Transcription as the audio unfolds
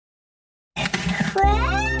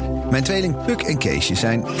Mijn tweeling Puk en Keesje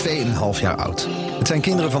zijn 2,5 jaar oud. Het zijn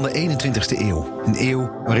kinderen van de 21ste eeuw. Een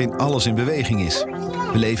eeuw waarin alles in beweging is.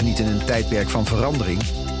 We leven niet in een tijdperk van verandering,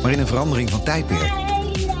 maar in een verandering van tijdperk.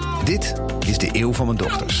 Dit is de Eeuw van mijn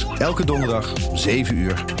dochters. Elke donderdag om 7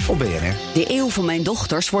 uur op BNR. De Eeuw van mijn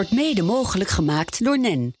dochters wordt mede mogelijk gemaakt door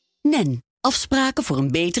NEN. NEN. Afspraken voor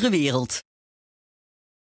een betere wereld.